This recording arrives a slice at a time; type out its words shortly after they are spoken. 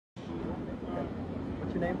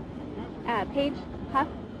your name? Paige Huff.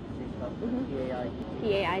 Mm-hmm.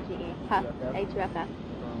 P-A-I-G-E. Huff. H-U-F-F.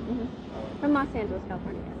 From Los Angeles,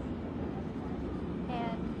 California.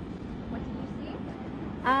 And what did you see?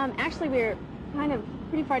 Actually, we were kind of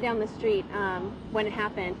pretty far down the street when it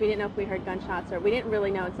happened. We didn't know if we heard gunshots, or we didn't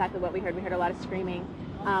really know exactly what we heard. We heard a lot of screaming,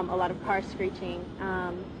 a lot of cars screeching.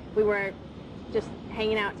 We were just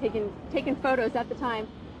hanging out, taking photos at the time.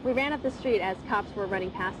 We ran up the street as cops were running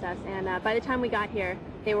past us, and by the time we got here,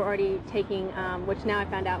 they were already taking, which now I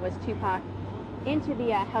found out was Tupac, into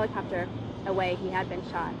the helicopter away. He had been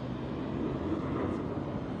shot.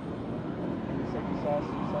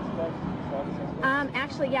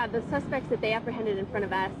 Actually, yeah, the suspects that they apprehended in front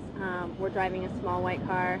of us were driving a small white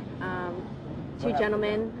car. Two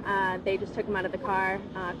gentlemen, they just took them out of the car,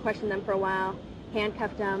 questioned them for a while,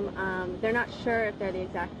 handcuffed them. They're not sure if they're the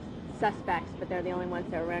exact suspects, but they're the only ones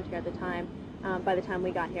that were around here at the time. By the time we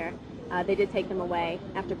got here, they did take them away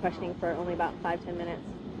after questioning for only about 5-10 minutes.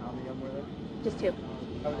 How many of them were there? Just two.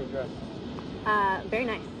 How were they dressed? Very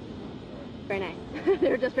nice. Very nice. They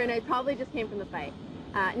were just very nice. Probably just came from the fight.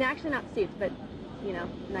 No, actually not suits, but, you know,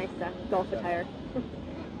 nice golf attire.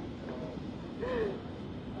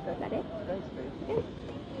 So is that it? Thanks, Paige. Thank you.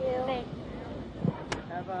 Thanks. Thanks.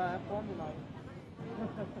 Have fun tonight.